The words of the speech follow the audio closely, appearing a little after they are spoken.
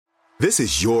This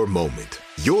is your moment,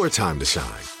 your time to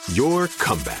shine, your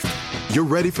comeback. You're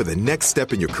ready for the next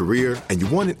step in your career, and you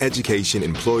want an education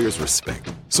employers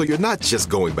respect. So you're not just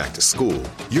going back to school,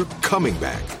 you're coming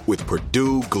back with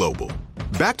Purdue Global.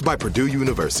 Backed by Purdue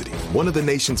University, one of the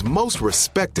nation's most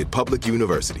respected public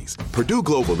universities, Purdue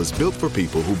Global is built for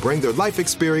people who bring their life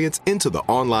experience into the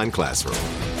online classroom.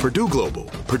 Purdue Global,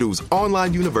 Purdue's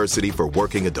online university for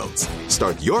working adults.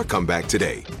 Start your comeback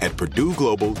today at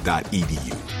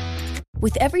purdueglobal.edu.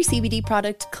 With every CBD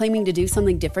product claiming to do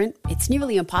something different, it's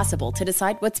nearly impossible to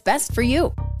decide what's best for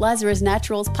you. Lazarus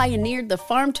Naturals pioneered the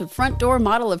farm-to-front-door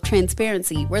model of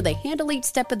transparency, where they handle each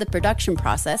step of the production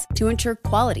process to ensure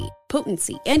quality,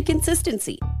 potency, and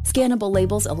consistency. Scannable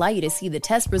labels allow you to see the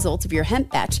test results of your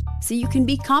hemp batch, so you can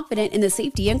be confident in the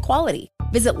safety and quality.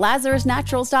 Visit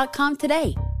LazarusNaturals.com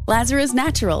today. Lazarus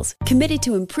Naturals, committed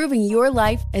to improving your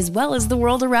life as well as the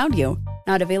world around you.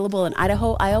 Not available in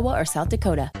Idaho, Iowa, or South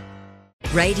Dakota.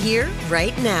 Right here,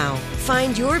 right now.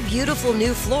 Find your beautiful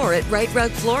new floor at Right Rug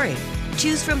Flooring.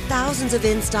 Choose from thousands of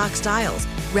in-stock styles,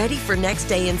 ready for next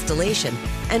day installation,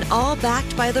 and all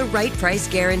backed by the right price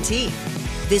guarantee.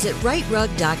 Visit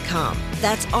rightrug.com.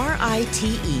 That's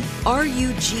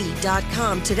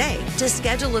RITERUG.com today to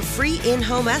schedule a free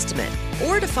in-home estimate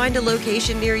or to find a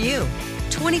location near you.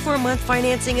 24-month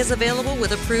financing is available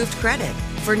with approved credit.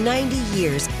 For 90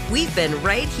 years, we've been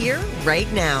right here,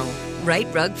 right now. Right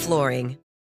Rug Flooring.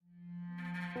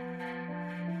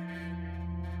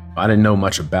 I didn't know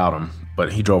much about him,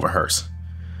 but he drove a hearse.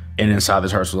 And inside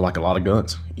this hearse was like a lot of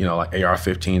guns, like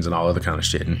AR-15s and all other kind of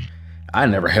shit. And I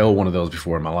never held one of those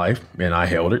before in my life, and I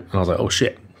held it. And I was like, oh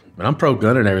shit. And I'm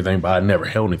pro-gun and everything, but I never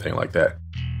held anything like that.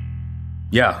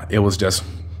 Yeah, it was just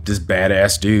this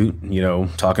badass dude,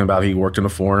 talking about he worked in the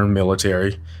foreign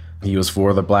military. He was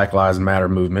for the Black Lives Matter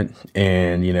movement.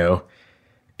 And,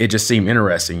 it just seemed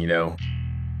interesting,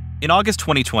 In August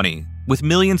 2020, with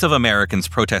millions of Americans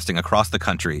protesting across the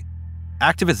country,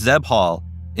 activist Zeb Hall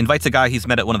invites a guy he's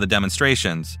met at one of the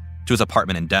demonstrations to his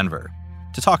apartment in Denver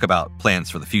to talk about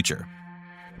plans for the future.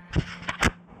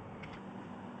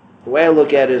 The way I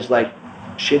look at it is like,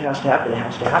 shit has to happen, it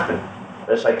has to happen.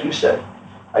 But it's like you said,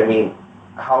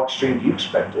 how extreme do you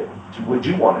expect it? Would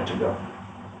you want it to go?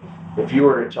 If you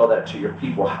were to tell that to your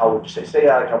people, how would you say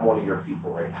like I'm one of your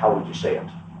people, right? How would you say it?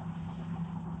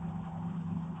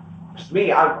 To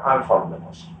me, I'm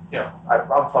fundamentalist. Yeah. I'm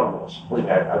fundamentalist. Believe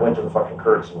me, I went to the fucking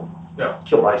Kurds and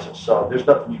killed ISIS, so there's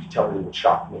nothing you can tell me that would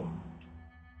shock me.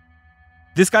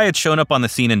 This guy had shown up on the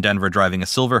scene in Denver driving a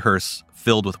silver hearse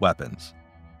filled with weapons.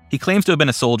 He claims to have been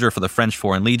a soldier for the French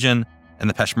Foreign Legion and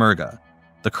the Peshmerga,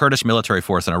 the Kurdish military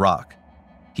force in Iraq.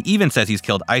 He even says he's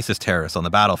killed ISIS terrorists on the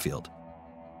battlefield.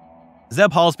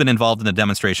 Zeb Hall's been involved in the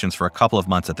demonstrations for a couple of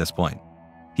months at this point.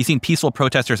 He's seen peaceful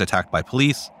protesters attacked by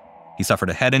police. He suffered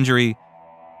a head injury.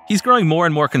 He's growing more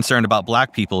and more concerned about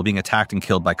black people being attacked and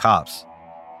killed by cops.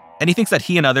 And he thinks that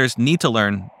he and others need to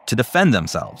learn to defend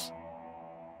themselves.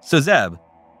 So Zeb,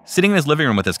 sitting in his living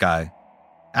room with this guy,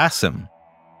 asks him,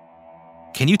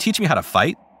 "Can you teach me how to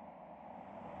fight?"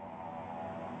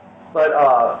 But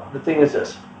the thing is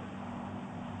this.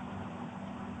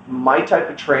 My type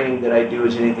of training that I do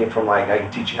is anything from I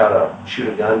can teach you how to shoot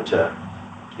a gun to,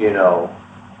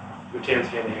 Lieutenant's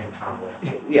hand-to-hand combat.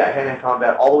 Yeah, hand-to-hand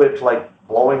combat, all the way up to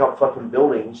blowing up fucking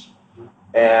buildings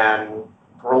and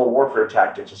guerrilla warfare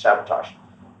tactics and sabotage.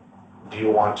 Do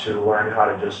you want to learn how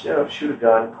to just, shoot a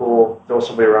gun, cool, throw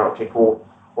somebody around, okay, cool.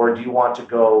 Or do you want to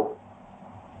go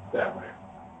that way?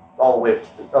 All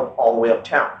the way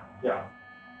uptown. Yeah.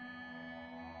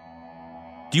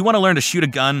 Do you want to learn to shoot a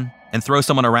gun and throw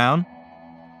someone around?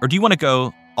 Or do you want to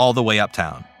go all the way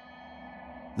uptown?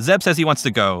 Zeb says he wants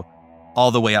to go all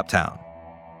the way uptown,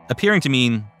 appearing to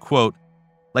mean, quote,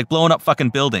 like blowing up fucking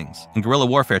buildings and guerrilla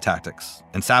warfare tactics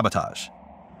and sabotage.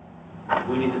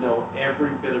 We need to know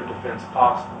every bit of defense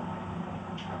possible.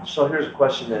 So here's a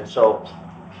question then. So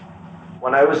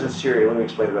when I was in Syria, let me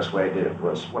explain the best way I did it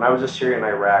was, when I was in Syria and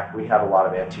Iraq, we had a lot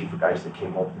of Antifa guys that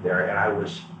came over there, and I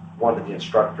was one of the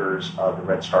instructors of the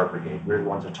Red Star Brigade. We were the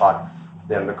ones that taught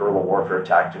them the guerrilla warfare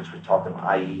tactics. We taught them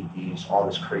IEDs, all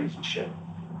this crazy shit.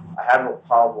 I have no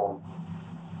problem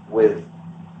with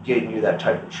getting you that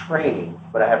type of training,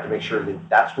 but I have to make sure that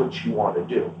that's what you want to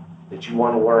do, that you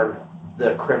want to learn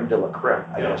the creme de la creme,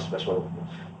 I guess that's what it is.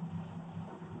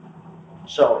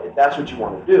 So if that's what you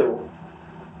want to do,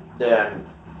 then,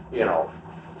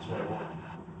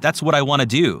 That's what I want to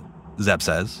do, Zeb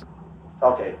says.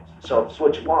 Okay, so if it's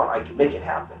what you want, I can make it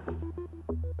happen.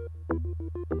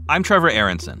 I'm Trevor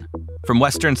Aronson. From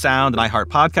Western Sound and iHeart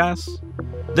Podcasts,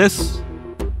 this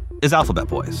is Alphabet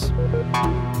Boys.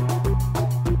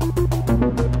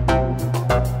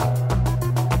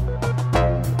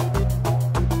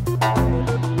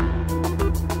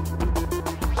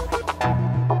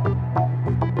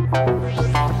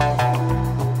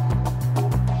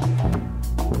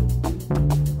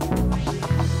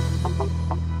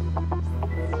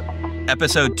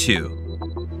 Episode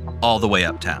 2, All the Way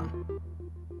Uptown.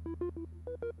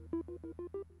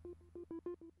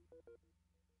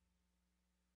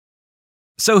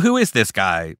 So who is this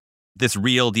guy, this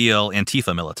real deal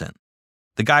Antifa militant?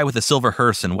 The guy with the silver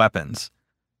hearse and weapons,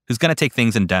 who's going to take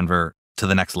things in Denver to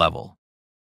the next level?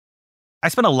 I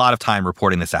spent a lot of time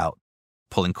reporting this out,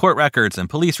 pulling court records and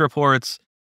police reports,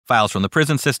 files from the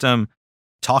prison system,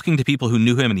 talking to people who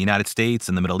knew him in the United States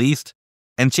and the Middle East,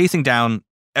 and chasing down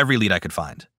every lead I could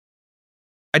find.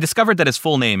 I discovered that his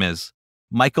full name is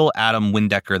Michael Adam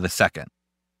Windecker II,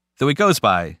 though he goes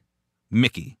by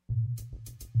Mickey.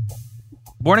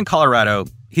 Born in Colorado,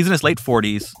 he's in his late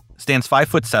 40s, stands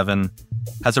 5'7",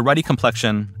 has a ruddy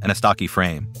complexion and a stocky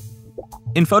frame.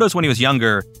 In photos when he was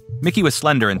younger, Mickey was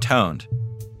slender and toned.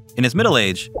 In his middle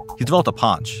age, he's developed a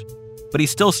paunch, but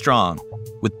he's still strong,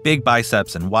 with big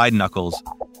biceps and wide knuckles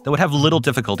that would have little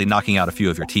difficulty knocking out a few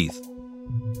of your teeth.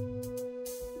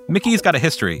 Mickey's got a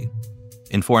history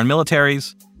in foreign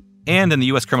militaries and in the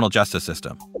U.S. criminal justice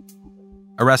system.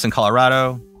 Arrests in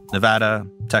Colorado, Nevada,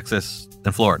 Texas,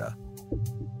 and Florida.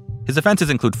 His offenses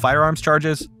include firearms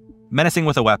charges, menacing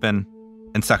with a weapon,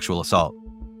 and sexual assault.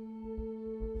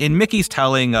 In Mickey's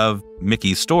telling of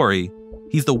Mickey's story,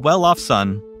 he's the well-off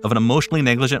son of an emotionally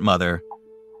negligent mother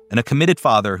and a committed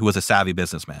father who was a savvy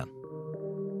businessman.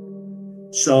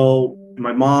 So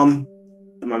my mom's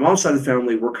side of the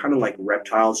family, we're kind of like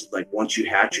reptiles. Like once you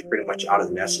hatch, you're pretty much out of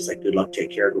the nest. It's like, good luck,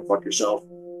 take care, go fuck yourself.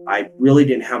 I really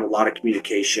didn't have a lot of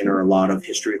communication or a lot of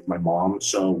history with my mom,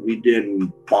 so we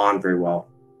didn't bond very well.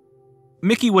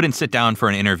 Mickey wouldn't sit down for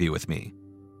an interview with me.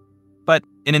 But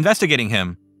in investigating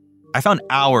him, I found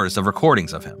hours of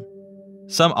recordings of him.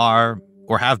 Some are,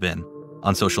 or have been,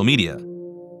 on social media,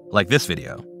 like this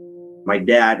video. My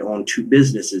dad owned 2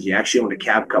 businesses. He actually owned a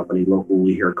cab company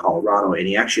locally here in Colorado, and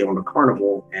he actually owned a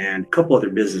carnival and a couple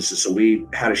other businesses, so we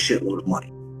had a shitload of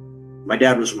money. My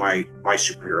dad was my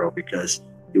superhero because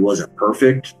he wasn't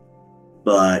perfect,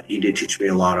 but he did teach me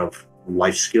a lot of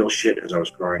life skill shit as I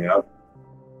was growing up.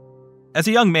 As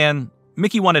a young man,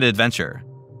 Mickey wanted adventure.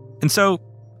 And so,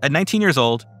 at 19 years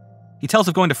old, he tells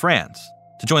of going to France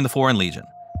to join the Foreign Legion,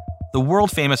 the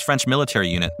world-famous French military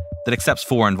unit that accepts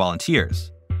foreign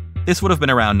volunteers. This would have been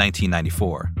around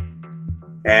 1994.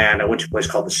 And I went to a place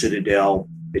called the Citadel.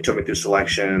 They took me through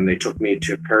selection. They took me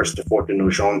to Paris to Fort de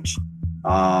Nogent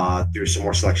through some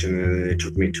more selection. And then they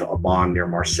took me to Aubin near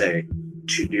Marseille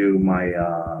to do my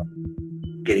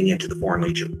getting into the Foreign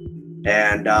Legion.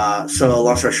 And so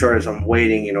long story short, as I'm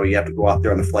waiting, you have to go out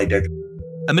there on the flight deck.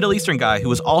 A Middle Eastern guy who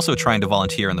was also trying to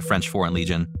volunteer in the French Foreign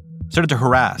Legion started to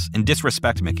harass and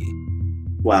disrespect Mickey.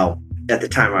 Well, at the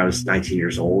time I was 19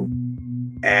 years old,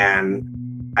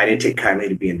 and I didn't take kindly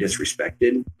to being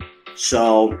disrespected.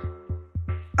 So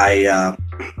I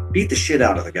beat the shit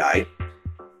out of the guy,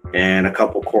 and a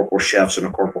couple corporal chefs and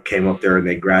a corporal came up there and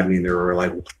they grabbed me and they were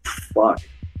like, what the fuck?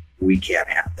 We can't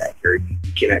have that here.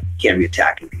 You can't be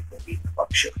attacking people, beating the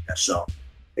fuck shit like that. So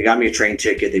they got me a train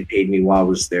ticket. They paid me while I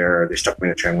was there. They stuck me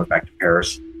in a train, went back to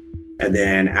Paris. And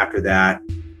then after that,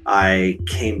 I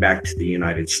came back to the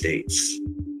United States.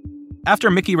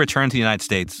 After Mickey returned to the United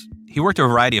States, he worked a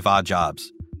variety of odd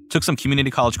jobs, took some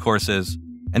community college courses,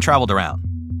 and traveled around.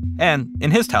 And,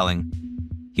 in his telling,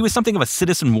 he was something of a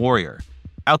citizen warrior,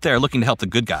 out there looking to help the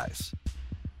good guys.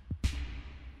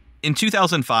 In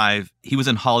 2005, he was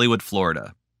in Hollywood,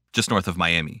 Florida, just north of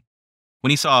Miami, when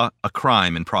he saw a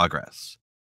crime in progress.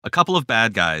 A couple of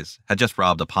bad guys had just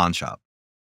robbed a pawn shop.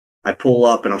 I pull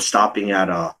up and I'm stopping at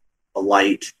a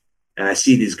light, and I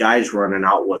see these guys running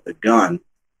out with a gun,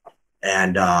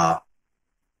 and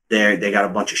they got a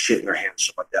bunch of shit in their hands,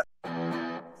 stuff like that.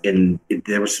 And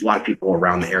there was a lot of people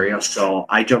around the area, so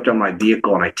I jumped on my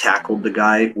vehicle and I tackled the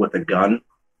guy with a gun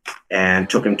and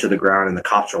took him to the ground, and the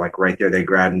cops were like right there. They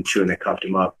grabbed him too and they cuffed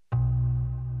him up.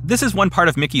 This is one part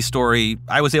of Mickey's story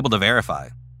I was able to verify.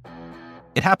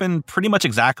 It happened pretty much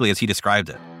exactly as he described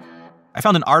it. I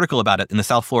found an article about it in the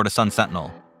South Florida Sun-Sentinel.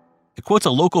 It quotes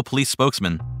a local police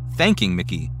spokesman thanking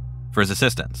Mickey for his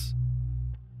assistance.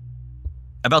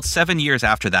 About 7 years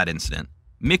after that incident,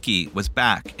 Mickey was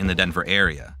back in the Denver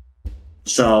area.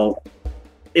 So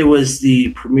it was the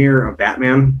premiere of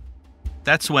Batman.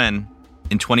 That's when,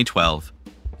 in 2012,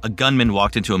 a gunman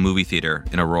walked into a movie theater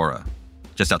in Aurora,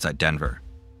 just outside Denver,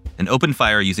 and opened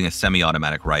fire using a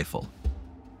semi-automatic rifle.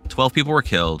 12 people were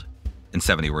killed and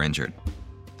 70 were injured.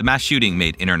 The mass shooting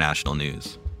made international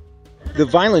news. The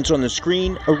violence on the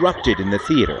screen erupted in the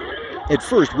theater. At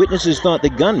first, witnesses thought the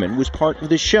gunman was part of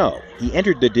the show. He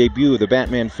entered the debut of the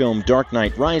Batman film Dark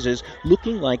Knight Rises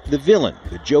looking like the villain,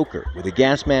 the Joker, with a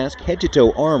gas mask,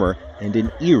 head-to-toe armor, and an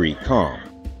eerie calm.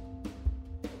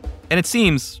 And it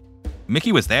seems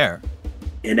Mickey was there.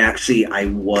 And actually, I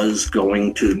was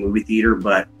going to the movie theater,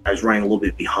 but I was running a little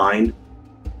bit behind.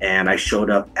 And I showed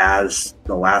up as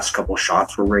the last couple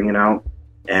shots were ringing out.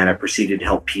 And I proceeded to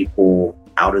help people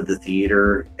out of the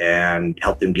theater and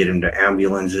help them get into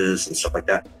ambulances and stuff like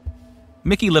that.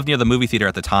 Mickey lived near the movie theater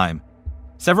at the time.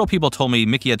 Several people told me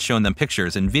Mickey had shown them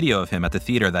pictures and video of him at the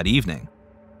theater that evening.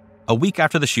 A week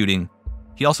after the shooting,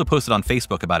 he also posted on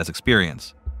Facebook about his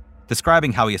experience,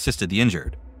 describing how he assisted the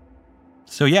injured.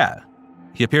 So yeah,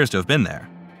 he appears to have been there.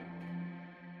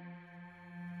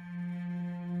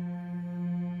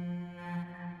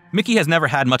 Mickey has never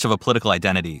had much of a political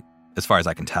identity, as far as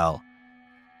I can tell.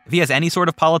 If he has any sort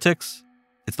of politics,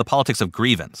 it's the politics of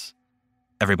grievance.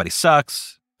 Everybody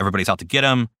sucks, everybody's out to get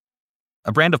him.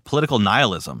 A brand of political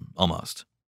nihilism, almost.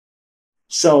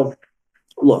 So,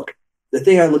 look, the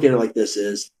thing I look at it like this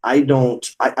is, I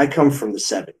come from the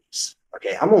 70s,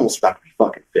 okay? I'm almost about to be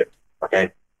fucking 50,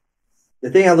 okay? The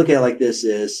thing I look at it like this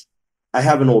is, I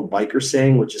have an old biker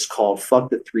saying, which is called, fuck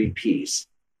the 3 Ps.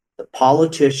 The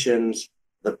politicians,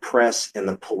 the press, and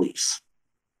the police.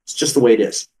 It's just the way it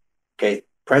is, okay?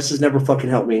 Press has never fucking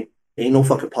helped me. Ain't no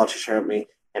fucking politician helped me.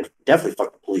 And definitely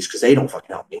fuck the police, because they don't fucking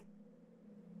help me.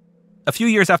 A few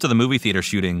years after the movie theater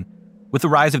shooting, with the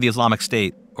rise of the Islamic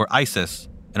State, or ISIS,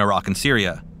 in Iraq and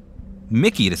Syria,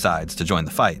 Mickey decides to join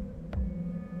the fight.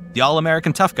 The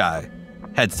all-American tough guy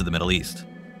heads to the Middle East.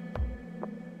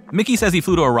 Mickey says he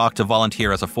flew to Iraq to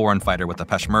volunteer as a foreign fighter with the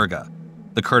Peshmerga,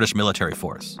 the Kurdish military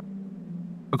force.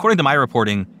 According to my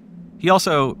reporting, he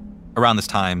also, around this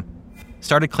time,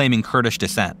 started claiming Kurdish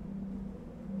descent.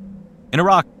 In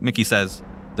Iraq, Mickey says,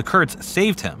 the Kurds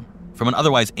saved him from an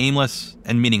otherwise aimless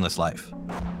and meaningless life.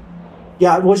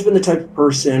 Yeah, I've always been the type of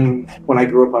person, when I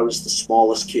grew up, I was the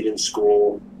smallest kid in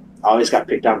school. I always got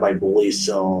picked on by bullies,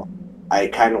 so I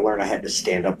kind of learned I had to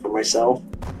stand up for myself.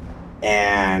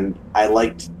 And I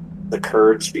liked the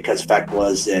Kurds because the fact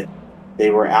was that they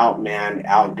were outmanned,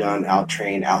 outgunned,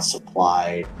 outtrained,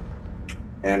 outsupplied,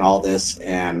 and all this.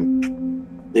 And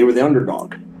they were the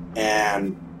underdog.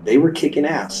 And they were kicking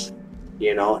ass,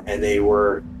 you know, and they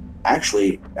were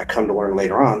actually, I come to learn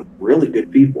later on, really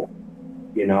good people,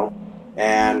 you know,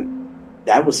 and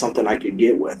that was something I could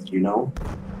get with, you know.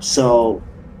 So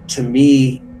to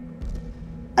me,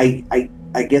 I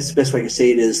guess the best way I could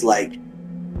say it is like,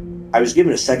 I was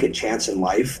given a second chance in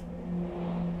life.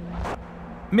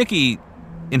 Mickey,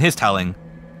 in his telling,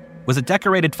 was a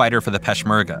decorated fighter for the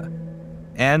Peshmerga.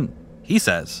 And he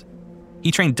says he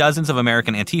trained dozens of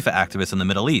American Antifa activists in the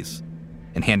Middle East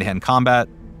in hand-to-hand combat,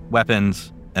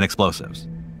 weapons, and explosives.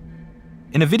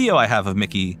 In a video I have of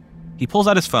Mickey, he pulls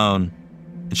out his phone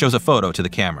and shows a photo to the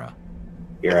camera.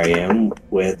 Here I am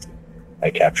with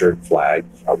a captured flag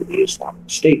from the Islamic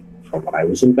State from when I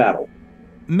was in battle.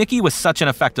 Mickey was such an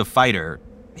effective fighter,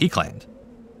 he claimed,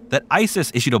 that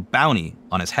ISIS issued a bounty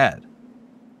on his head,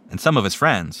 and some of his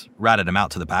friends ratted him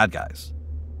out to the bad guys.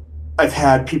 I've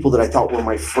had people that I thought were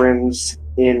my friends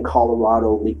in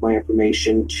Colorado leak my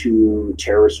information to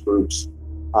terrorist groups,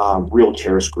 real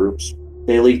terrorist groups.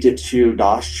 They leaked it to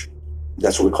Daesh.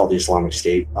 That's what we call the Islamic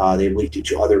State. They leaked it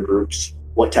to other groups,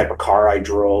 what type of car I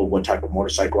drove, what type of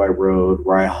motorcycle I rode,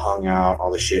 where I hung out,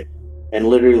 all this shit. And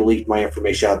literally leaked my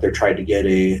information out there, tried to get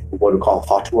a, what we call a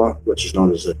fatwa, which is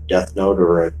known as a death note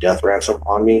or a death ransom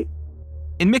on me.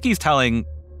 In Mickey's telling,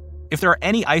 if there are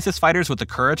any ISIS fighters with the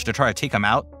courage to try to take him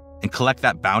out and collect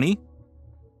that bounty,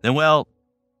 then, well,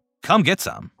 come get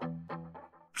some.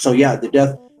 So yeah, the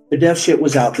death shit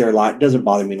was out there a lot. It doesn't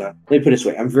bother me none. Let me put it this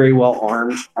way. I'm very well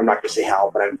armed. I'm not going to say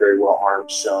how, but I'm very well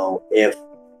armed.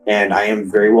 And I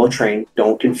am very well trained.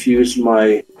 Don't confuse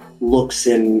my looks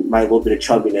and my little bit of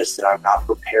chubbiness that I'm not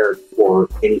prepared for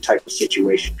any type of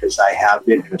situation, because I have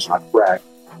been, and it's not correct.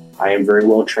 I am very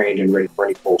well trained and ready for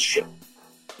any bullshit.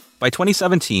 By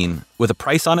 2017, with a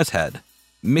price on his head,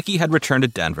 Mickey had returned to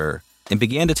Denver and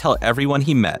began to tell everyone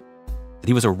he met that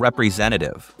he was a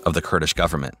representative of the Kurdish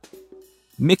government.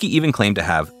 Mickey even claimed to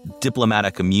have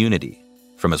diplomatic immunity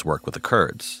from his work with the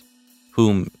Kurds,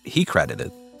 whom he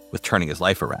credited with turning his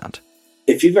life around.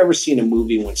 If you've ever seen a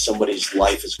movie when somebody's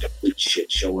life is a complete shit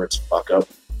show where it's a fuck up,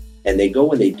 and they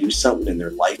go and they do something and their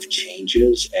life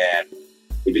changes and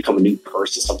they become a new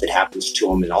person, something happens to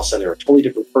them, and all of a sudden they're a totally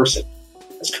different person.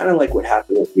 That's kind of like what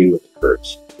happened with me with the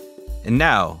Kurds. And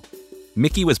now,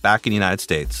 Mickey was back in the United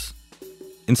States,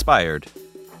 inspired,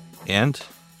 and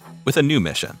with a new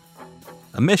mission.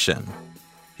 A mission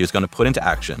he was going to put into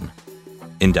action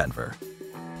in Denver.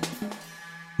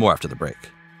 More after the break.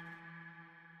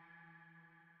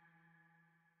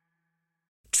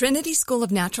 Trinity School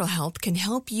of Natural Health can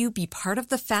help you be part of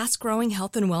the fast-growing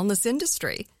health and wellness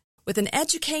industry. With an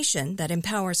education that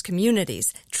empowers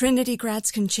communities, Trinity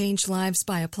grads can change lives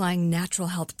by applying natural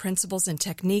health principles and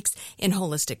techniques in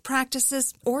holistic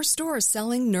practices or stores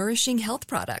selling nourishing health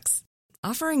products.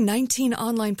 Offering 19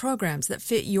 online programs that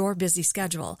fit your busy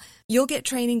schedule, you'll get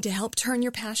training to help turn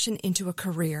your passion into a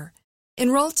career.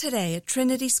 Enroll today at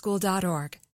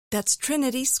trinityschool.org. That's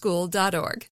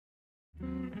trinityschool.org.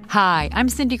 Hi, I'm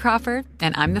Cindy Crawford,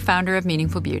 and I'm the founder of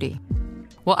Meaningful Beauty.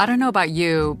 Well, I don't know about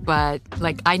you, but,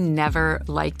 I never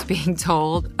liked being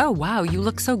told, oh, wow, you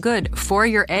look so good for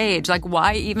your age.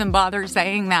 Why even bother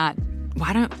saying that?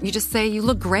 Why don't you just say you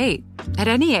look great at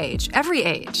any age, every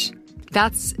age?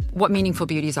 That's what Meaningful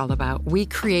Beauty is all about. We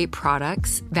create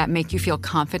products that make you feel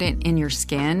confident in your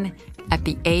skin at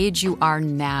the age you are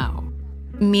now.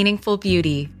 Meaningful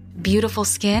Beauty. Beautiful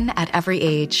skin at every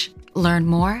age. Learn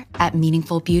more at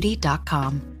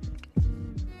meaningfulbeauty.com.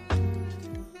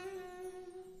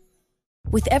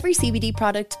 With every CBD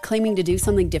product claiming to do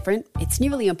something different, it's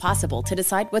nearly impossible to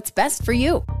decide what's best for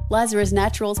you. Lazarus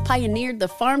Naturals pioneered the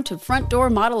farm-to-front-door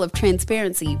model of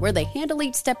transparency, where they handle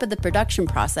each step of the production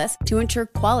process to ensure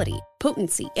quality,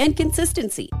 potency, and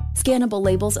consistency. Scannable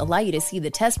labels allow you to see the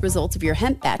test results of your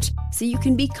hemp batch, so you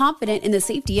can be confident in the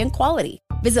safety and quality.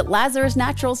 Visit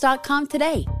LazarusNaturals.com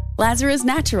today. Lazarus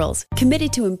Naturals,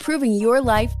 committed to improving your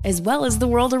life as well as the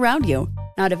world around you.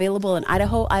 Not available in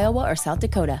Idaho, Iowa, or South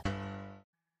Dakota.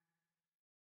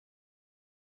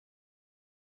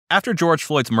 After George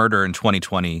Floyd's murder in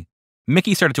 2020,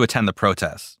 Mickey started to attend the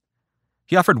protests.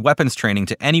 He offered weapons training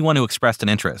to anyone who expressed an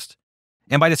interest.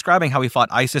 And by describing how he fought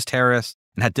ISIS terrorists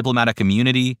and had diplomatic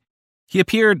immunity, he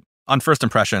appeared, on first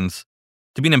impressions,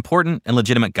 to be an important and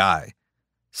legitimate guy,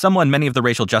 someone many of the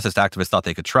racial justice activists thought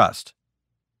they could trust.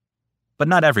 But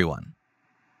not everyone.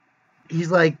 He's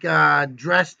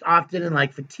dressed often in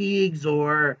fatigues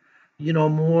or,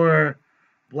 more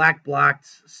black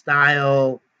blocs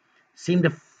style. Seemed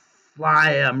to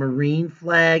fly a Marine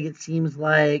flag, it seems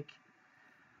like.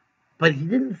 But he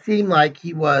didn't seem like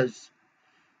he was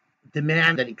the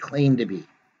man that he claimed to be.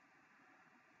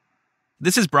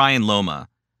 This is Brian Loma.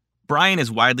 Brian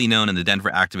is widely known in the Denver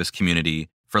activist community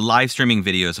for live streaming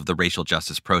videos of the racial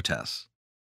justice protests.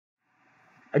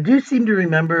 I do seem to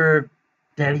remember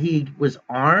that he was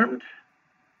armed,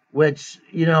 which,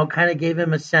 kind of gave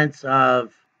him a sense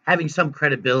of having some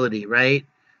credibility, right?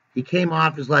 He came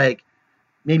off as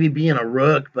maybe being a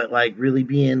rook, but really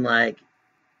being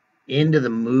into the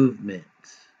movement.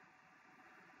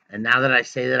 And now that I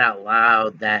say that out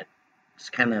loud, that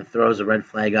just kind of throws a red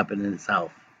flag up in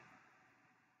itself.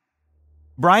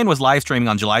 Brian was live streaming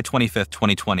on July 25th,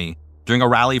 2020, during a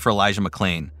rally for Elijah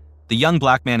McClain, the young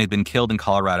black man who'd been killed in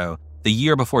Colorado the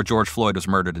year before George Floyd was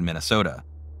murdered in Minnesota.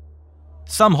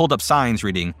 Some hold up signs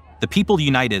reading, "The people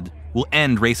united will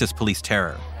end racist police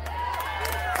terror."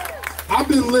 I've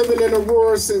been living in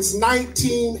Aurora since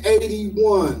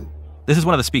 1981. This is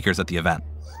one of the speakers at the event.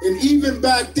 And even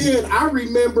back then, I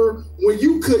remember when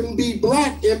you couldn't be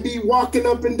black and be walking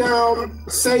up and down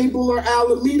Sable or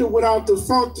Alameda without the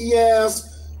funky ass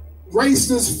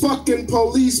racist fucking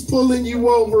police pulling you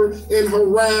over and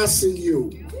harassing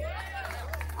you.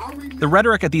 The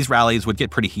rhetoric at these rallies would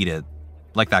get pretty heated,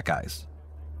 like that guy's.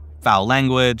 Foul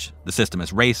language, the system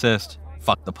is racist,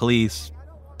 fuck the police,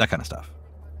 that kind of stuff.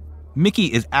 Mickey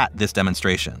is at this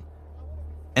demonstration.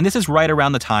 And this is right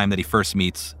around the time that he first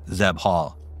meets Zeb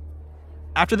Hall.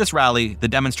 After this rally, the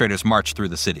demonstrators march through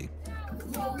the city.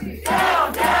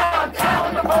 Down, down,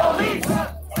 down with the police!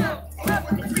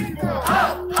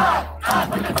 Up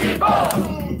with the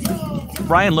people!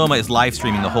 Brian Loma is live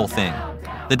streaming the whole thing.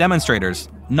 The demonstrators,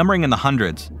 numbering in the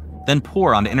hundreds, then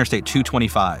pour onto Interstate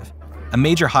 225, a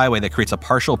major highway that creates a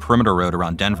partial perimeter road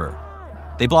around Denver.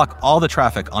 They block all the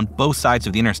traffic on both sides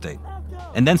of the interstate,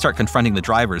 and then start confronting the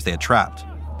drivers they had trapped.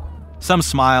 Some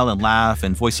smile and laugh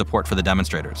and voice support for the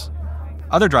demonstrators.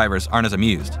 Other drivers aren't as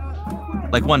amused,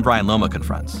 like one Brian Loma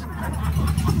confronts.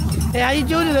 Hey, how you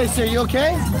doing today, sir? You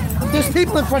okay? There's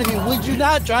people in front of you. Would you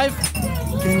not drive?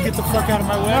 Can you get the fuck out of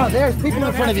my way? No, there's people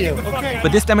in front of you. Okay.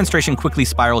 But this demonstration quickly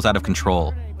spirals out of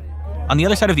control. On the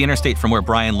other side of the interstate from where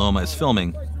Brian Loma is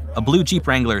filming, a blue Jeep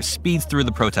Wrangler speeds through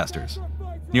the protesters,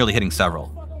 nearly hitting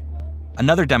several.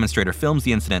 Another demonstrator films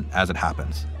the incident as it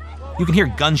happens. You can hear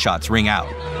gunshots ring out.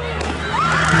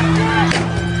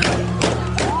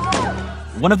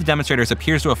 One of the demonstrators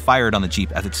appears to have fired on the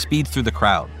Jeep as it speeds through the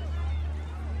crowd.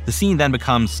 The scene then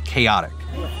becomes chaotic.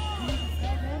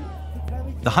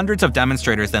 The hundreds of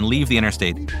demonstrators then leave the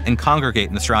interstate and congregate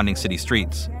in the surrounding city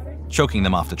streets, choking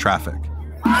them off the traffic.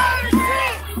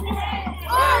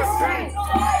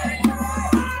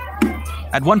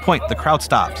 At one point, the crowd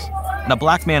stops, and a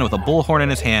black man with a bullhorn in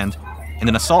his hand and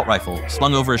an assault rifle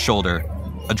slung over his shoulder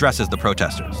addresses the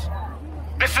protesters.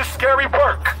 This is scary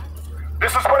work.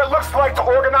 This is what it looks like to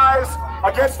organize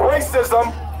against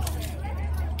racism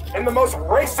in the most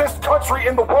racist country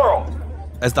in the world.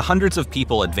 As the hundreds of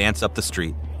people advance up the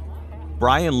street,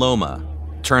 Brian Loma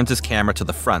turns his camera to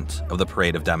the front of the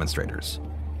parade of demonstrators.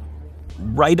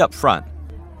 Right up front,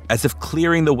 as if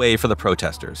clearing the way for the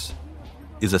protesters,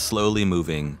 is a slowly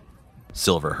moving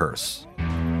silver hearse.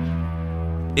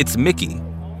 It's Mickey,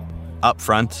 up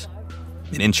front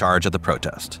and in charge of the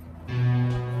protest. We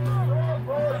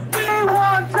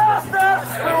want justice!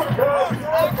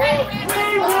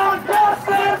 We want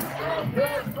justice!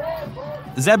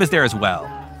 Zeb is there as well.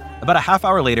 About a half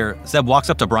hour later, Zeb walks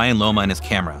up to Brian Loma and his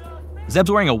camera. Zeb's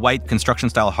wearing a white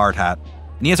construction-style hard hat,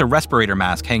 and he has a respirator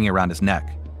mask hanging around his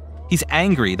neck. He's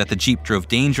angry that the Jeep drove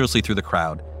dangerously through the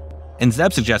crowd, and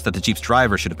Zeb suggests that the Jeep's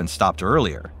driver should have been stopped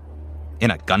earlier,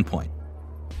 and at gunpoint.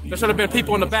 There should have been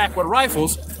people in the back with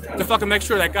rifles to fucking make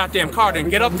sure that goddamn car didn't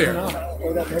get up there.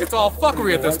 It's all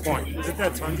fuckery at this point.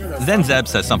 Then Zeb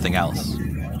says something else.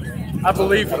 I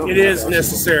believe it is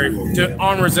necessary.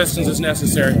 Armed resistance is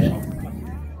necessary.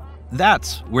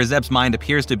 That's where Zeb's mind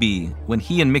appears to be when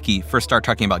he and Mickey first start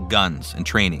talking about guns and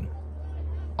training.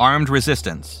 Armed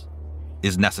resistance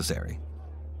is necessary.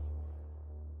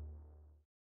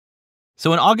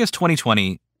 So in August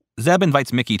 2020, Zeb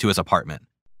invites Mickey to his apartment.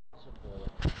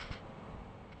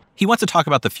 He wants to talk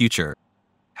about the future,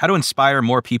 how to inspire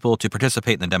more people to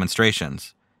participate in the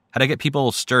demonstrations, how to get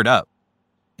people stirred up,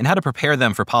 and how to prepare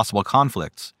them for possible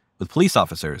conflicts with police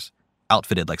officers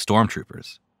outfitted like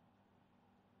stormtroopers.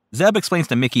 Zeb explains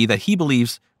to Mickey that he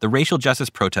believes the racial justice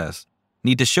protests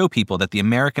need to show people that the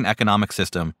American economic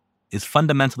system is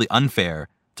fundamentally unfair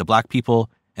to Black people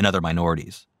and other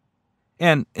minorities.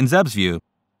 And in Zeb's view,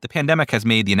 the pandemic has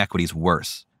made the inequities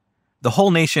worse. The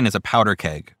whole nation is a powder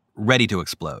keg, ready to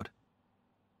explode.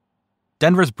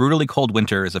 Denver's brutally cold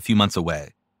winter is a few months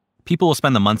away. People will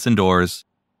spend the months indoors,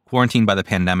 quarantined by the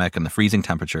pandemic and the freezing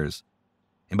temperatures.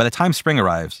 And by the time spring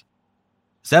arrives,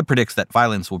 Zeb predicts that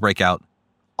violence will break out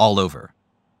all over.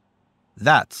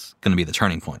 That's going to be the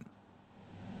turning point.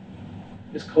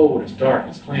 It's cold, it's dark,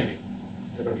 it's clammy.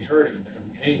 They're going to be hurting, they're going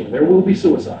to be angry. There will be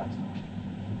suicides.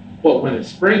 But when the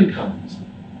spring comes,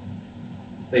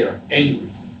 they are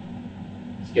angry.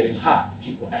 It's getting hot.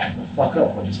 People act the fuck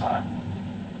up when it's hot.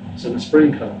 So when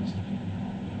spring comes,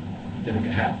 then it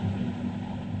can happen.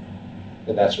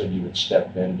 And that's when you would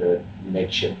step in to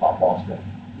make shit pop off then.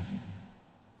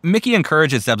 Mickey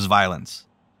encourages Zeb's violence.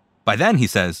 By then, he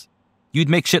says, you'd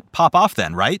make shit pop off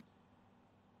then, right?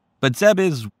 But Zeb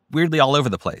is weirdly all over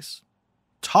the place.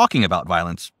 Talking about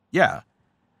violence, yeah,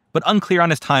 but unclear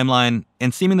on his timeline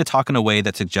and seeming to talk in a way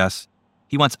that suggests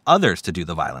he wants others to do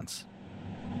the violence.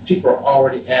 People are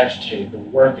already agitated, they're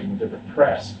working, they're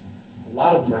depressed. A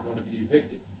lot of them are going to be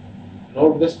evicted. And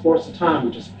over this course of time,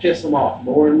 we just piss them off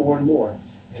more and more and more.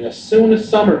 And as soon as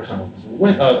summer comes,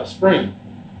 spring,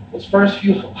 those first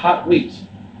few hot weeks,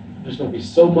 there's going to be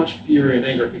so much fury and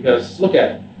anger because, look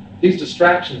at it, these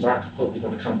distractions aren't completely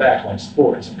going to come back like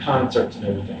sports and concerts and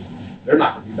everything. They're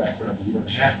not going to be back for another year and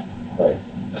a half.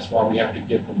 Right? That's why we have to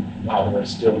get them while they're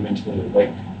still mentally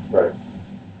awake. Right.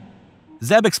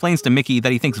 Zeb explains to Mickey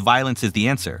that he thinks violence is the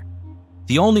answer.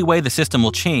 The only way the system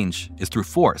will change is through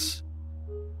force.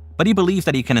 But he believes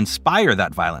that he can inspire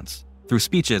that violence through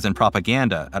speeches and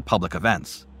propaganda at public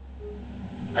events.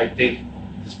 I think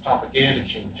this propaganda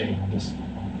campaign,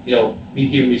 me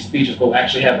giving these speeches will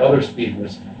actually have other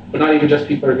speakers, but not even just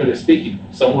people that are good at speaking.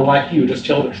 Someone like you, just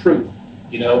tell the truth,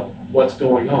 what's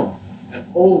going on.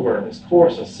 And over this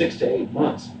course of 6 to 8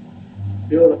 months,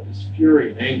 build up this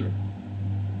fury and anger.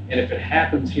 And if it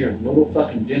happens here in little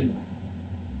fucking Denver,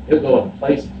 it'll go other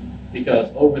places. Because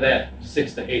over that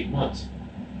 6 to 8 months,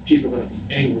 people are going to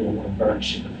be angry and want to burn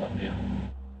shit the fuck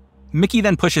down. Mickey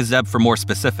then pushes Zeb for more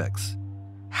specifics.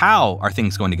 How are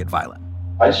things going to get violent?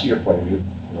 I see your point of view.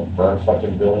 Burn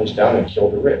fucking buildings down and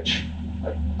kill the rich.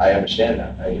 I understand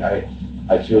that.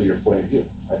 I feel your point of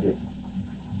view. I do.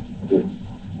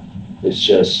 It's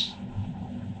just,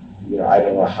 I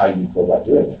don't know how you go about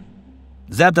doing it.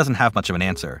 Zeb doesn't have much of an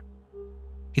answer.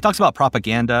 He talks about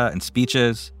propaganda and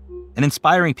speeches and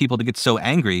inspiring people to get so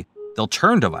angry they'll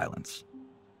turn to violence.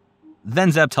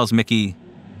 Then Zeb tells Mickey,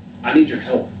 I need your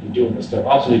help in doing this stuff.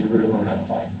 Also need to really learn how to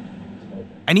fight.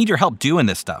 I need your help doing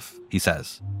this stuff, he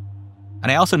says.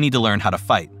 And I also need to learn how to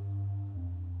fight.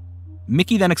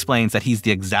 Mickey then explains that he's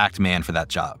the exact man for that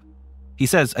job. He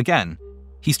says, again,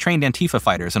 he's trained Antifa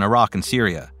fighters in Iraq and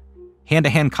Syria,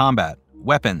 hand-to-hand combat,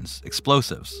 weapons,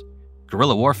 explosives,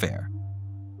 guerrilla warfare.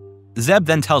 Zeb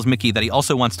then tells Mickey that he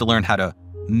also wants to learn how to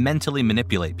mentally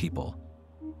manipulate people,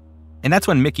 And that's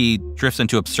when Mickey drifts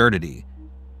into absurdity.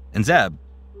 And Zeb,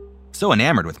 so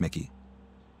enamored with Mickey,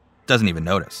 doesn't even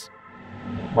notice.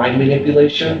 Mind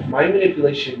manipulation? Mind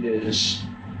manipulation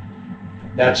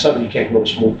that's something you can't go to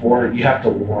school for. You have to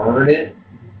learn it,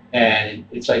 and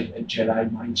it's like a Jedi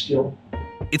mind skill.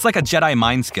 It's like a Jedi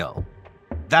mind skill.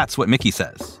 That's what Mickey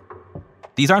says.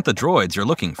 These aren't the droids you're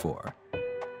looking for.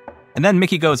 And then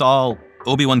Mickey goes all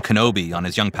Obi-Wan Kenobi on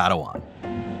his young Padawan.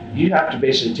 You have to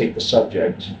basically take the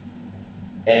subject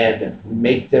and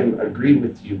make them agree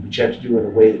with you, but you have to do it in a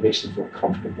way that makes them feel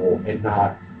comfortable and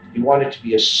not, you want it to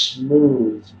be a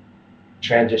smooth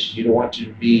transition. You don't want it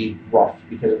to be rough,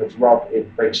 because if it's rough,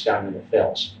 it breaks down and it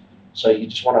fails. So you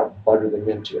just want to butter them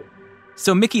into it.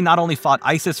 So Mickey not only fought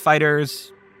ISIS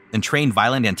fighters and trained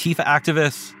violent Antifa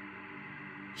activists,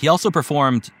 he also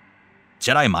performed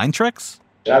Jedi mind tricks?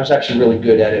 I was actually really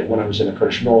good at it when I was in the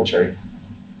Kurdish military.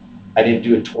 I didn't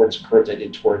do it towards Kurds, I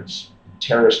did towards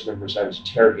terrorist members. I was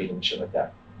interrogating and shit like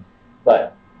that.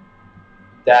 But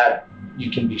that you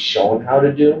can be shown how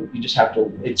to do. You just have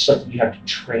to, it's something you have to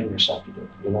train yourself to do.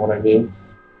 You know what I mean?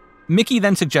 Mickey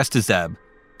then suggests to Zeb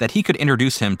that he could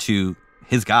introduce him to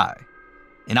his guy,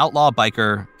 an outlaw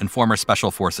biker and former special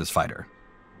forces fighter.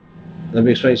 Let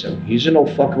me explain something. He's a no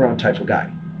fuck around type of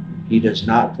guy. He does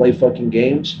not play fucking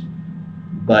games.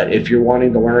 But if you're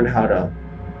wanting to learn how to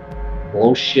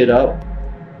blow shit up,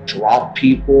 drop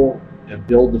people, and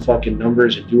build the fucking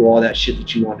numbers and do all that shit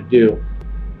that you want to do,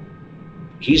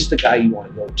 he's the guy you want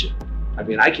to go to. I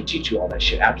mean, I can teach you all that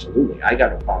shit, absolutely. I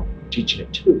got no problem teaching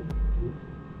it too.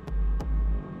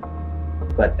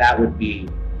 But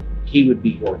he would be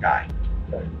your guy.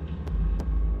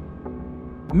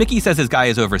 Mickey says his guy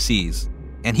is overseas,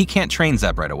 and he can't train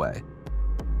Zeb right away.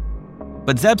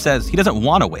 But Zeb says he doesn't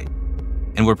want to wait,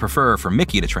 and would prefer for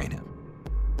Mickey to train him.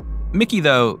 Mickey,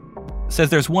 though, says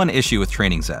there's one issue with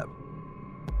training Zeb,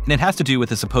 and it has to do with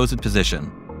his supposed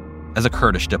position as a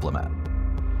Kurdish diplomat.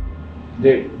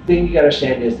 The thing you gotta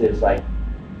understand is like,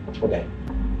 okay,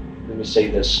 let me say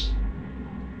this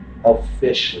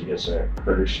officially as a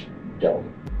Kurdish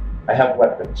delegate. I have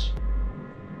weapons,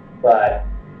 but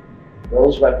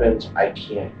those weapons I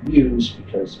can't use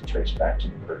because it traces back to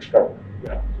the Kurdish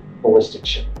government, ballistic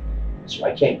shit. So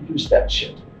I can't use that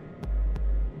shit.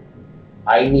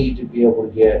 I need to be able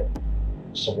to get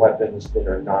some weapons that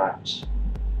are not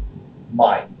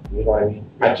mine. You know what I mean?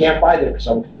 I can't buy them because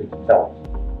I'm a convicted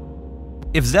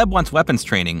felon. If Zeb wants weapons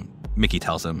training, Mickey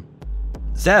tells him,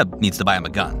 Zeb needs to buy him a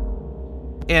gun.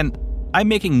 And I'm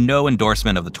making no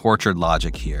endorsement of the tortured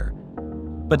logic here,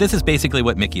 but this is basically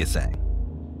what Mickey is saying.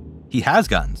 He has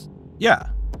guns, yeah,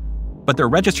 but they're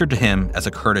registered to him as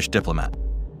a Kurdish diplomat,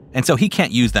 and so he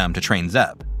can't use them to train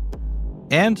Zeb.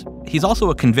 And he's also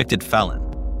a convicted felon,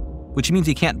 which means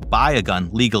he can't buy a gun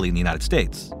legally in the United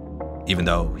States, even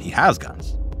though he has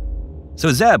guns. So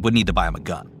Zeb would need to buy him a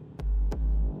gun.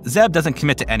 Zeb doesn't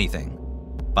commit to anything.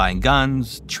 Buying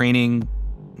guns, training,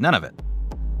 none of it.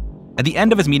 At the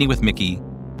end of his meeting with Mickey,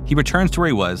 he returns to where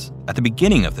he was at the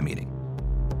beginning of the meeting,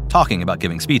 talking about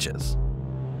giving speeches.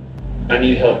 I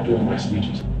need help doing my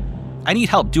speeches. I need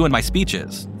help doing my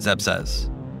speeches, Zeb says.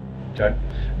 Okay.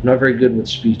 I'm not very good with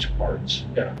speech parts.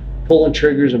 Yeah. Pulling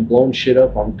triggers and blowing shit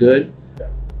up, I'm good. Yeah.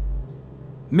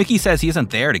 Mickey says he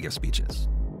isn't there to give speeches.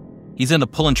 He's into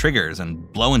pulling triggers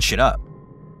and blowing shit up.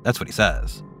 That's what he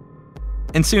says.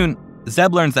 And soon,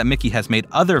 Zeb learns that Mickey has made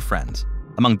other friends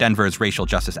among Denver's racial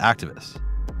justice activists.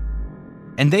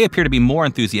 And they appear to be more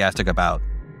enthusiastic about,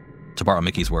 to borrow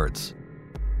Mickey's words,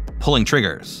 pulling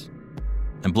triggers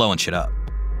and blowing shit up.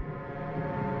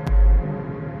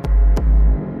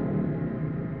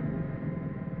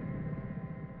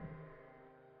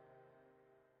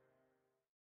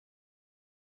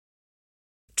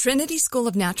 Trinity School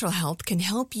of Natural Health can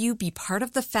help you be part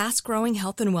of the fast-growing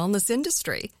health and wellness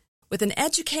industry. With an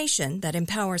education that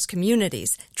empowers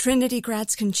communities, Trinity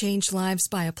grads can change lives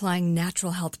by applying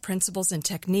natural health principles and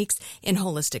techniques in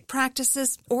holistic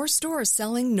practices or stores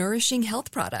selling nourishing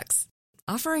health products.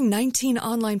 Offering 19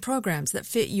 online programs that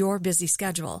fit your busy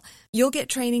schedule, you'll get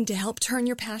training to help turn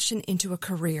your passion into a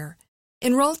career.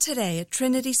 Enroll today at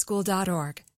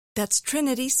trinityschool.org. That's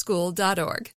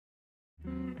trinityschool.org.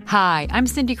 Hi, I'm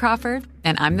Cindy Crawford,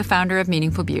 and I'm the founder of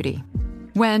Meaningful Beauty.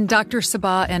 When Dr.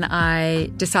 Sabah and I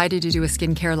decided to do a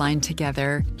skincare line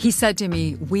together, he said to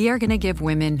me, we are going to give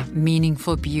women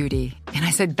meaningful beauty. And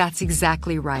I said, that's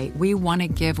exactly right. We want to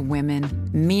give women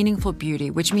meaningful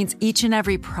beauty, which means each and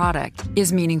every product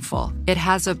is meaningful. It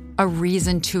has a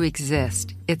reason to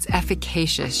exist. It's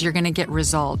efficacious. You're going to get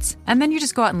results. And then you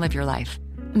just go out and live your life.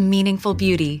 Meaningful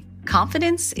Beauty.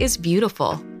 Confidence is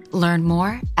beautiful. Learn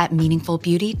more at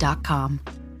meaningfulbeauty.com.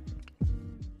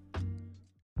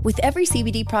 With every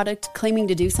CBD product claiming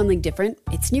to do something different,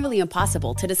 it's nearly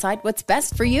impossible to decide what's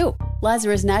best for you.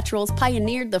 Lazarus Naturals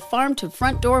pioneered the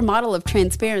farm-to-front-door model of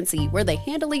transparency, where they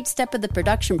handle each step of the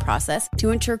production process to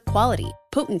ensure quality,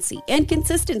 potency, and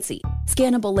consistency.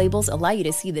 Scannable labels allow you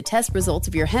to see the test results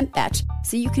of your hemp batch,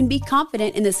 so you can be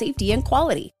confident in the safety and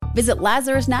quality. Visit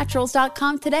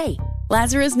LazarusNaturals.com today.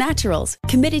 Lazarus Naturals,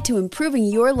 committed to improving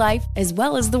your life as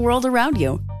well as the world around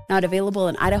you. Not available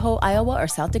in Idaho, Iowa, or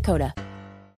South Dakota.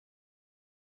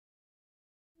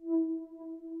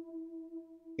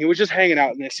 He was just hanging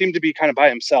out, and it seemed to be kind of by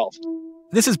himself.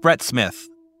 This is Brett Smith.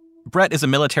 Brett is a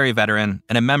military veteran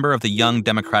and a member of the Young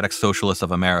Democratic Socialists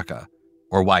of America,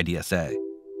 or YDSA.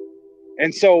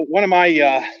 And so one of my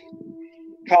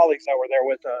colleagues that were there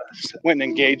with went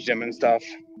and engaged him and stuff.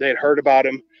 They had heard about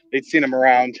him. They'd seen him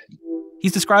around.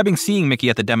 He's describing seeing Mickey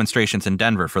at the demonstrations in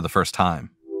Denver for the first time.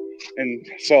 And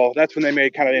so that's when they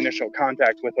made kind of initial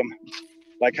contact with him,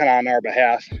 like kind of on our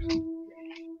behalf.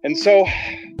 And so,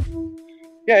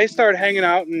 yeah, he started hanging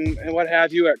out and what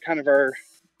have you at kind of our,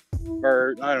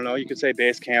 I don't know, you could say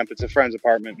base camp. It's a friend's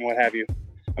apartment and what have you.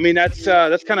 I mean, that's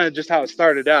kind of just how it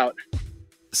started out.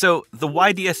 So the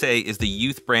YDSA is the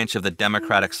youth branch of the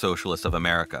Democratic Socialists of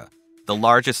America, the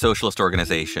largest socialist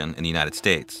organization in the United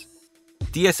States.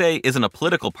 DSA isn't a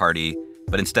political party,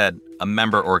 but instead a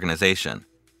member organization.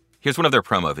 Here's one of their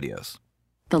promo videos.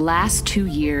 The last 2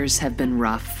 years have been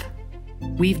rough.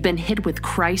 We've been hit with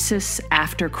crisis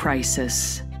after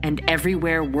crisis, and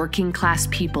everywhere working class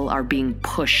people are being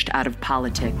pushed out of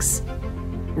politics.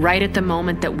 Right at the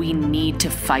moment that we need to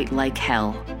fight like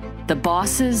hell. The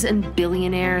bosses and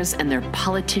billionaires and their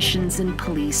politicians and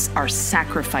police are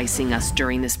sacrificing us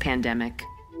during this pandemic.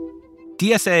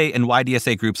 DSA and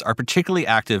YDSA groups are particularly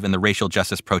active in the racial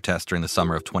justice protests during the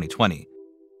summer of 2020.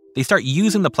 They start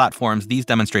using the platforms these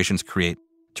demonstrations create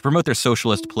to promote their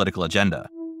socialist political agenda.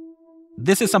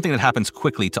 This is something that happens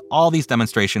quickly to all these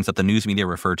demonstrations that the news media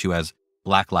refer to as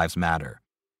Black Lives Matter.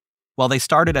 While they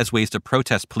started as ways to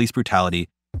protest police brutality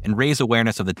and raise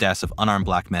awareness of the deaths of unarmed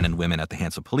black men and women at the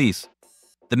hands of police,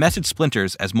 the message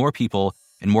splinters as more people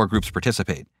and more groups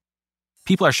participate.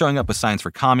 People are showing up with signs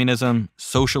for communism,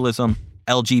 socialism,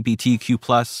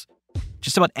 LGBTQ+,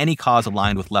 just about any cause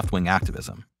aligned with left-wing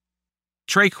activism.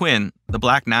 Trey Quinn, the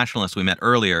black nationalist we met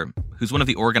earlier, who's one of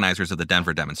the organizers of the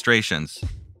Denver demonstrations,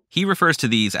 he refers to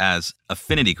these as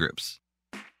affinity groups.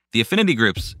 The affinity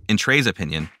groups, in Trey's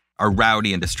opinion, are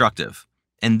rowdy and destructive,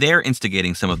 and they're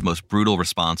instigating some of the most brutal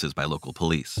responses by local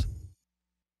police.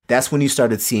 That's when you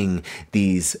started seeing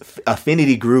these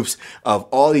affinity groups of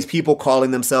all these people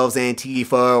calling themselves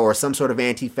Antifa or some sort of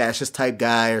anti-fascist type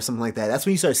guy or something like that. That's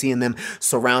when you start seeing them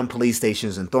surround police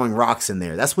stations and throwing rocks in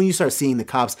there. That's when you start seeing the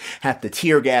cops have to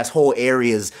tear gas whole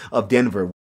areas of Denver.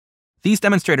 These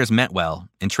demonstrators meant well,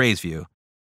 in Trey's view,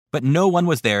 but no one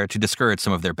was there to discourage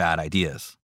some of their bad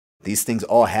ideas. These things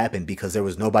all happened because there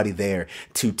was nobody there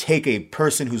to take a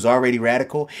person who's already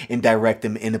radical and direct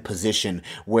them in a position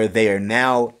where they are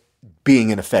now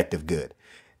being an effective good.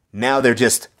 Now they're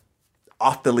just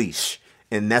off the leash.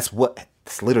 And that's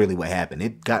literally what happened.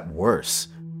 It got worse.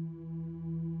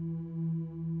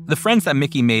 The friends that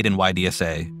Mickey made in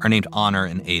YDSA are named Honor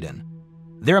and Aiden.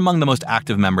 They're among the most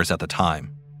active members at the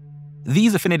time.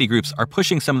 These affinity groups are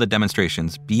pushing some of the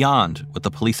demonstrations beyond what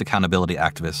the police accountability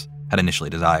activists had initially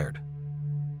desired.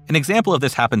 An example of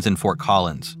this happens in Fort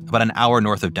Collins, about an hour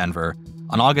north of Denver,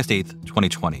 on August 8th,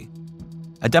 2020.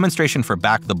 A demonstration for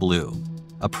Back the Blue,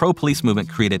 a pro-police movement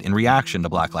created in reaction to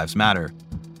Black Lives Matter,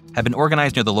 had been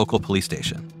organized near the local police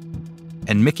station.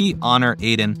 And Mickey, Honor,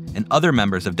 Aiden, and other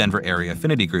members of Denver area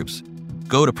affinity groups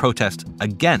go to protest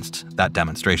against that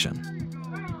demonstration.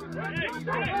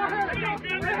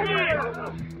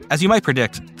 As you might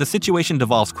predict, the situation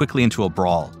devolves quickly into a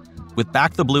brawl, with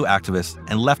Back the Blue activists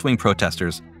and left-wing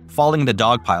protesters falling into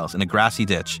dog piles in a grassy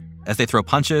ditch as they throw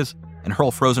punches and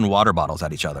hurl frozen water bottles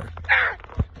at each other. Oh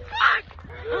my god!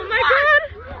 Oh my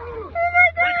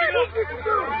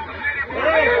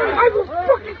god! I will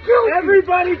fucking kill you!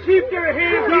 Everybody keep their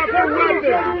hands off their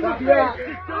weapons!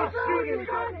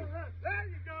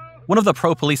 One of the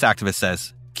pro-police activists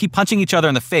says, keep punching each other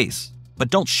in the face, but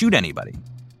don't shoot anybody.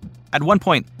 At one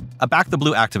point, a Back the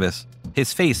Blue activist,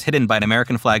 his face hidden by an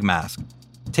American flag mask,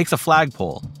 takes a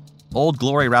flagpole, Old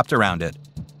Glory wrapped around it,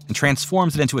 and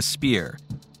transforms it into a spear,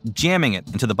 jamming it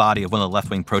into the body of one of the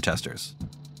left-wing protesters.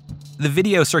 The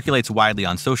video circulates widely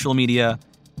on social media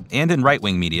and in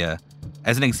right-wing media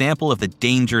as an example of the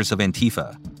dangers of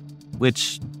Antifa,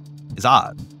 which is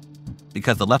odd,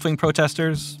 because the left-wing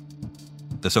protesters,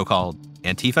 the so-called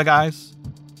Antifa guys,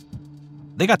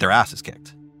 they got their asses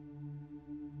kicked.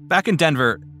 Back in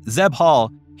Denver, Zeb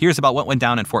Hall, hears about what went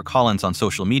down at Fort Collins on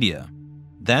social media.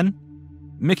 Then,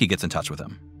 Mickey gets in touch with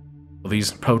him.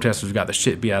 These protesters got the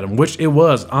shit beat out of them, which it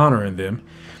was honoring them.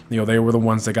 They were the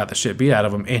ones that got the shit beat out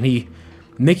of them. And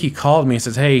Mickey called me and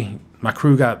says, hey, my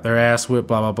crew got their ass whipped,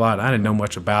 blah, blah, blah. And I didn't know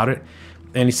much about it.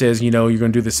 And he says, you're going to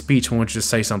do this speech. Why don't you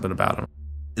just say something about them?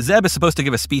 Zeb is supposed to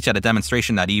give a speech at a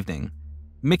demonstration that evening.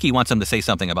 Mickey wants him to say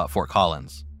something about Fort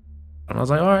Collins. And I was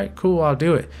like, all right, cool, I'll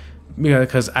do it.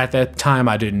 Because at that time,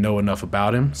 I didn't know enough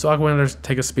about him. So I went there to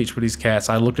take a speech with these cats.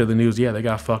 I looked at the news. Yeah, they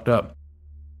got fucked up.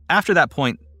 After that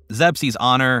point, Zeb sees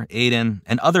Honor, Aiden,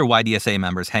 and other YDSA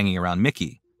members hanging around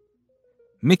Mickey.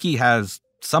 Mickey has,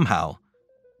 somehow,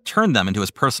 turned them into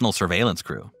his personal surveillance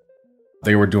crew.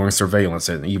 They were doing surveillance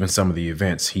at even some of the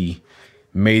events. He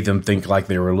made them think like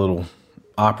they were little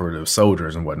operative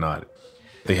soldiers and whatnot.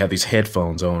 They had these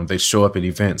headphones on. They show up at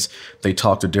events. They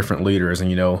talk to different leaders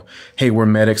and, hey, we're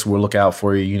medics. We'll look out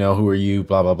for you. Who are you?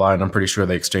 Blah, blah, blah. And I'm pretty sure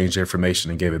they exchanged information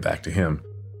and gave it back to him.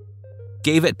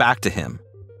 Gave it back to him,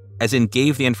 as in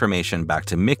gave the information back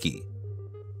to Mickey.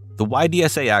 The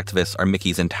YDSA activists are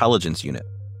Mickey's intelligence unit,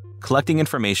 collecting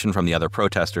information from the other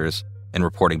protesters and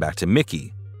reporting back to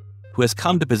Mickey, who has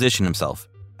come to position himself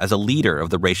as a leader of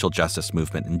the racial justice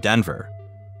movement in Denver.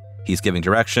 He's giving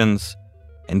directions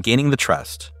and gaining the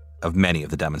trust of many of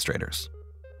the demonstrators.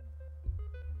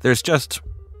 There's just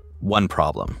one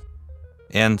problem,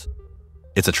 and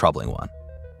it's a troubling one.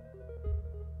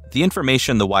 The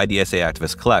information the YDSA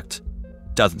activists collect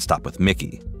doesn't stop with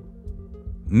Mickey.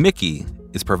 Mickey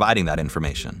is providing that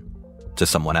information to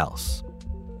someone else.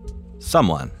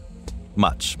 Someone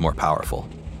much more powerful.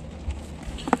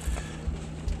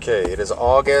 Okay, it is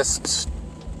August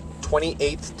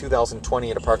 28th,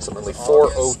 2020 at approximately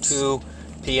 4:02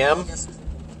 p.m.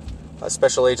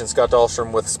 Special Agent Scott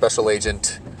Dahlstrom with Special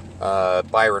Agent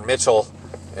Byron Mitchell,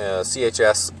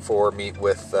 CHS, for meet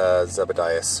with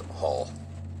Zebedias Hall.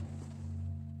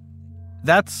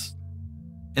 That's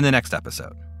in the next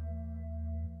episode.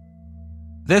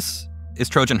 This is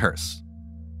Trojan Hearse,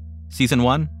 Season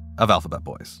 1 of Alphabet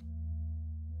Boys.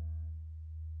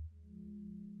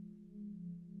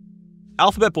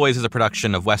 Alphabet Boys is a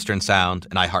production of Western Sound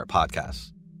and iHeart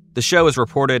Podcasts. The show is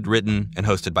reported, written, and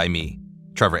hosted by me,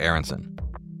 Trevor Aronson.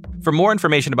 For more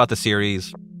information about the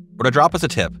series, or to drop us a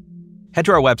tip, head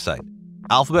to our website,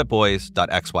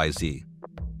 alphabetboys.xyz.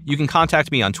 You can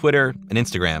contact me on Twitter and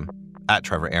Instagram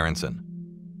 @TrevorAronson.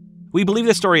 We believe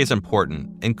this story is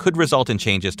important and could result in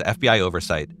changes to FBI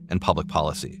oversight and public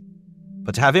policy.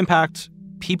 But to have impact,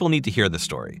 people need to hear this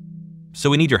story. So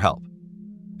we need your help.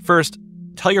 First,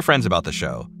 tell your friends about the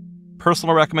show.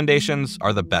 Personal recommendations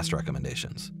are the best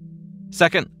recommendations.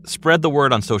 Second, spread the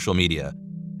word on social media.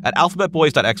 At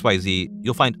alphabetboys.xyz,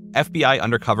 you'll find FBI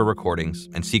undercover recordings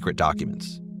and secret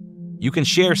documents. You can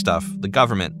share stuff the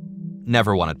government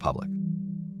never wanted public.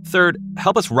 Third,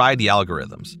 help us ride the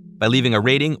algorithms by leaving a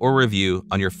rating or review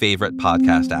on your favorite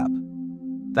podcast app.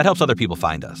 That helps other people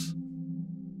find us.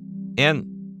 And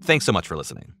thanks so much for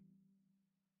listening.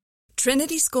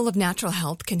 Trinity School of Natural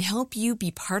Health can help you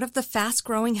be part of the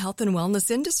fast-growing health and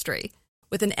wellness industry.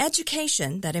 With an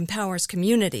education that empowers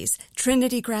communities,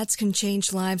 Trinity grads can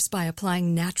change lives by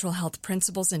applying natural health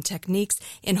principles and techniques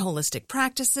in holistic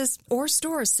practices or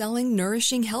stores selling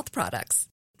nourishing health products.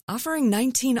 Offering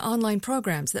 19 online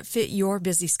programs that fit your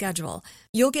busy schedule,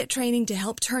 you'll get training to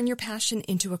help turn your passion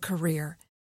into a career.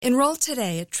 Enroll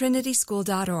today at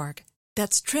trinityschool.org.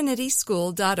 That's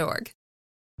trinityschool.org.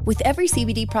 With every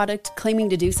CBD product claiming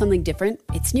to do something different,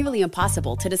 it's nearly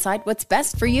impossible to decide what's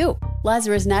best for you.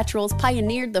 Lazarus Naturals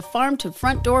pioneered the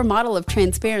farm-to-front-door model of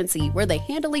transparency, where they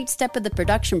handle each step of the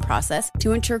production process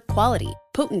to ensure quality,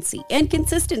 potency, and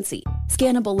consistency.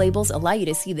 Scannable labels allow you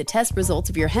to see the test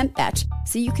results of your hemp batch,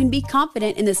 so you can be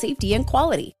confident in the safety and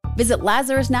quality. Visit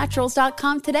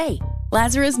LazarusNaturals.com today.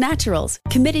 Lazarus Naturals,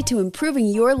 committed to improving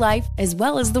your life as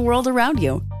well as the world around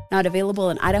you. Not available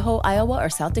in Idaho, Iowa, or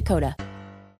South Dakota.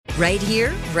 Right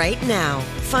here, right now.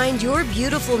 Find your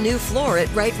beautiful new floor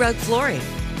at Right Rug Flooring.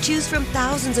 Choose from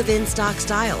thousands of in-stock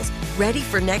styles, ready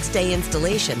for next day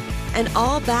installation, and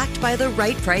all backed by the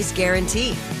right price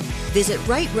guarantee. Visit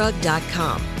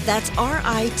rightrug.com. That's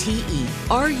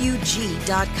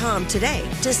RITERUG.com today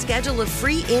to schedule a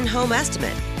free in-home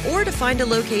estimate or to find a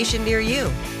location near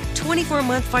you.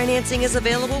 24-month financing is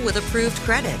available with approved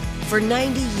credit. For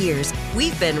 90 years,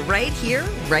 we've been right here,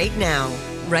 right now.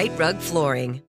 Right Rug Flooring.